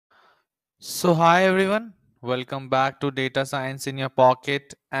So, hi everyone, welcome back to Data Science in Your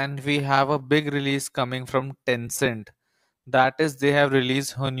Pocket. And we have a big release coming from Tencent. That is, they have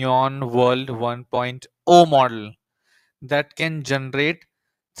released Hunyuan World 1.0 model that can generate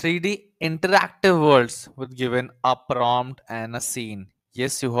 3D interactive worlds with given a prompt and a scene.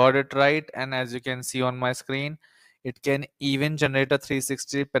 Yes, you heard it right, and as you can see on my screen, it can even generate a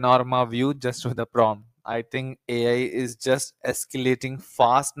 360 panorama view just with a prompt. I think AI is just escalating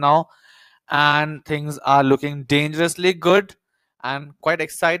fast now, and things are looking dangerously good. And quite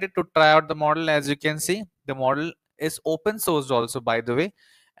excited to try out the model. As you can see, the model is open sourced also, by the way,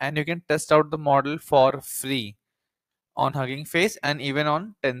 and you can test out the model for free on Hugging Face and even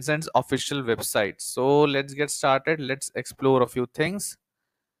on Tencent's official website. So let's get started. Let's explore a few things.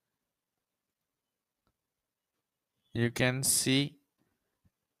 You can see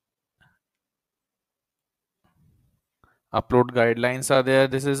upload guidelines are there.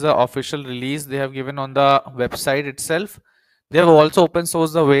 This is the official release they have given on the website itself. They have also open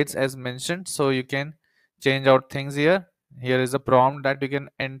sourced the weights as mentioned, so you can change out things here. Here is a prompt that you can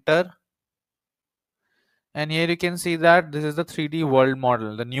enter, and here you can see that this is the 3D world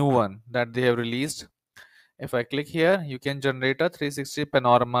model, the new one that they have released. If I click here, you can generate a 360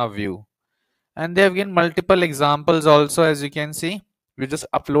 panorama view, and they have given multiple examples also. As you can see, you just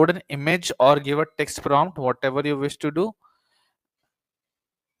upload an image or give a text prompt, whatever you wish to do,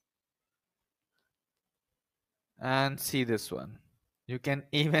 and see this one. You can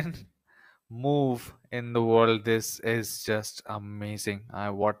even move in the world. This is just amazing. I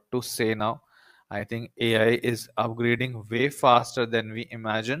what to say now. I think AI is upgrading way faster than we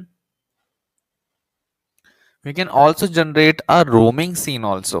imagine. We can also generate a roaming scene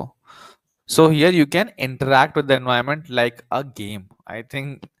also. So here you can interact with the environment like a game. I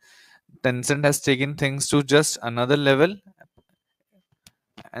think Tencent has taken things to just another level.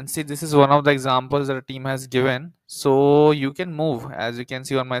 And see, this is one of the examples that a team has given. So you can move, as you can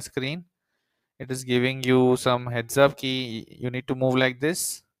see on my screen. It is giving you some heads up key. You need to move like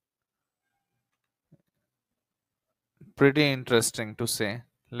this. Pretty interesting to say.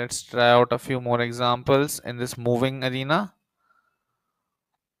 Let's try out a few more examples in this moving arena.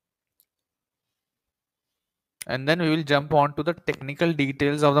 And then we will jump on to the technical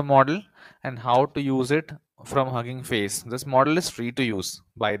details of the model and how to use it from Hugging Face. This model is free to use,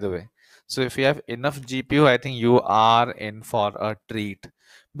 by the way. So if you have enough GPU, I think you are in for a treat,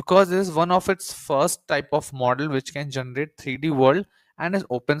 because this is one of its first type of model which can generate 3D world and is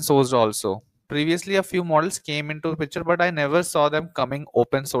open sourced also. Previously a few models came into the picture, but I never saw them coming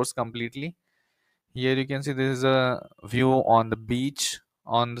open source completely. Here you can see this is a view on the beach,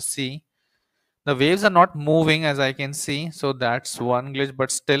 on the sea. The waves are not moving as I can see, so that's one glitch,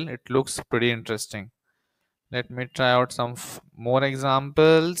 but still it looks pretty interesting. Let me try out some more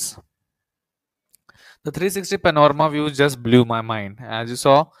examples. The 360 panorama view just blew my mind. As you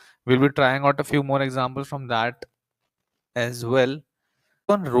saw, we'll be trying out a few more examples from that as well.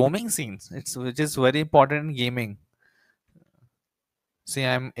 On roaming scenes, which is very important in gaming. See,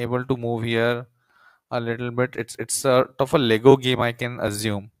 I'm able to move here a little bit. It's sort of a Lego game, I can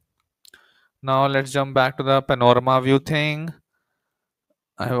assume. Now let's jump back to the panorama view thing.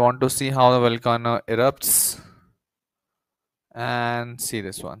 I want to see how the volcano erupts, and see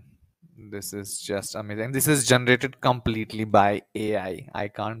this one. This is just amazing. This is generated completely by AI. I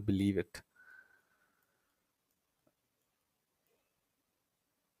can't believe it.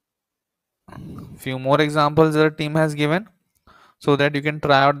 Few more examples the team has given so that you can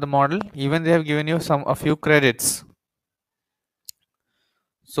try out the model. Even they have given you a few credits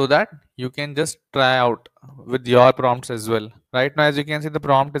so that you can just try out with your prompts as well. Right now, as you can see, the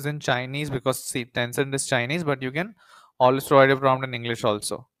prompt is in Chinese because see, Tencent is Chinese, but you can always provide a prompt in English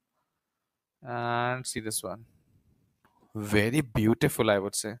also. And see this one. Very beautiful, I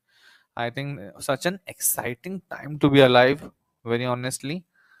would say. I think such an exciting time to be alive, very honestly.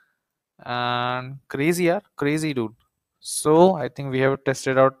 And crazy, yeah, crazy dude. So I think we have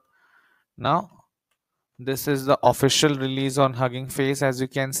tested out now. This is the official release on Hugging Face, as you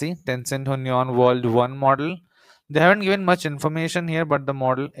can see, Tencent HunyuanWorld-1 model. They haven't given much information here, but the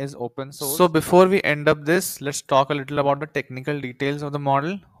model is open source. So before we end up this, let's talk a little about the technical details of the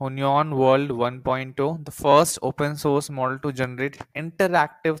model. Hunyuan World 1.0, the first open source model to generate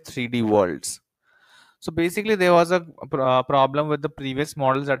interactive 3D worlds. So basically, there was a problem with the previous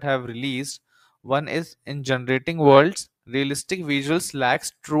models that have released. One is in generating worlds, realistic visuals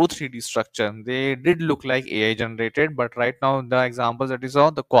lacks true 3D structure. They did look like AI generated, but right now the examples that you saw,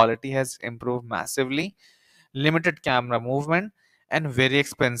 the quality has improved massively, limited camera movement, and very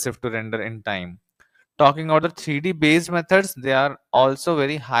expensive to render in time. Talking about the 3D based methods, they are also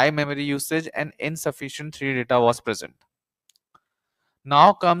very high memory usage and insufficient 3D data was present.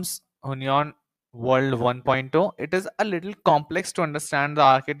 Now comes Hunyuan World 1.0. It is a little complex to understand the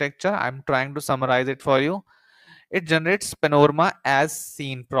architecture. I'm trying to summarize it for you. It generates panorama as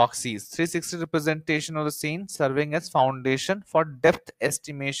scene proxies, 360 representation of the scene, serving as foundation for depth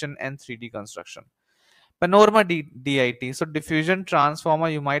estimation and 3D construction. Panorama DIT, so diffusion transformer,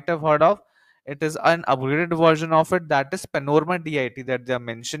 you might have heard of. It is an upgraded version of it, that is Panorama DIT that they are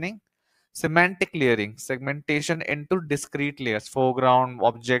mentioning. Semantic layering, segmentation into discrete layers, foreground,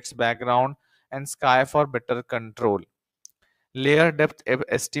 objects, background, and sky for better control. Layer depth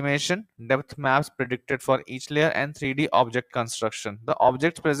estimation, depth maps predicted for each layer, and 3D object construction. The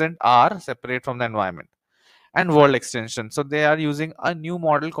objects present are separate from the environment. And world extension. So they are using a new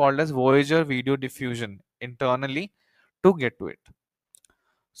model called as Voyager Video Diffusion internally to get to it.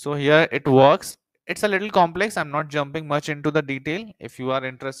 So here it works. It's a little complex. I'm not jumping much into the detail. If you are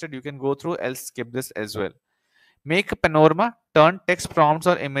interested, you can go through, else skip this as well. Make a panorama, turn text prompts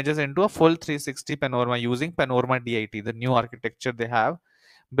or images into a full 360 panorama using Panorama DIT, the new architecture they have.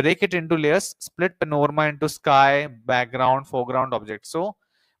 Break it into layers, split panorama into sky, background, foreground objects. So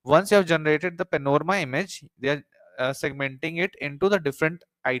once you have generated the panorama image, they are segmenting it into the different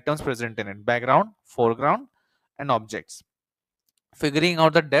items present in it: background, foreground, and objects. Figuring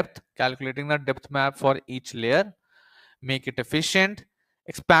out the depth, calculating the depth map for each layer, make it efficient,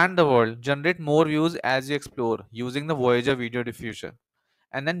 expand the world, generate more views as you explore using the Voyager video diffuser,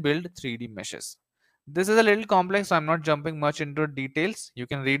 and then build 3D meshes. This is a little complex, so I'm not jumping much into details. You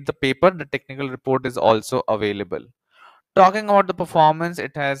can read the paper, the technical report is also available. Talking about the performance,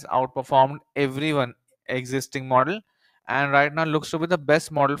 it has outperformed everyone existing model and right now looks to be the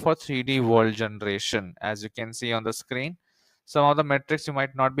best model for 3D world generation. As you can see on the screen, some of the metrics you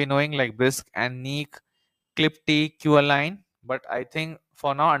might not be knowing, like brisk and neek, clip T, Q align, but I think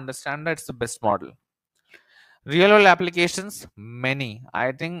for now understand that it's the best model. Real world applications, many.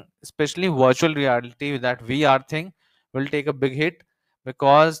 I think especially virtual reality, that VR thing will take a big hit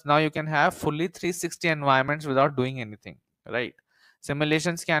because now you can have fully 360 environments without doing anything, right?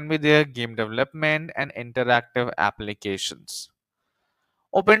 Simulations can be there, game development and interactive applications.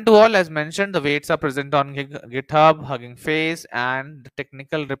 Open to all, as mentioned, the weights are present on GitHub, Hugging Face, and the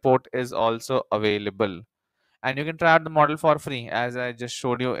technical report is also available. And you can try out the model for free, as I just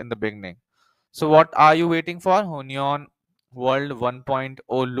showed you in the beginning. So what are you waiting for? Hunyuan World 1.0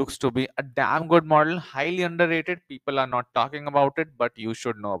 looks to be a damn good model, highly underrated. People are not talking about it, but you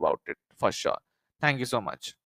should know about it for sure. Thank you so much.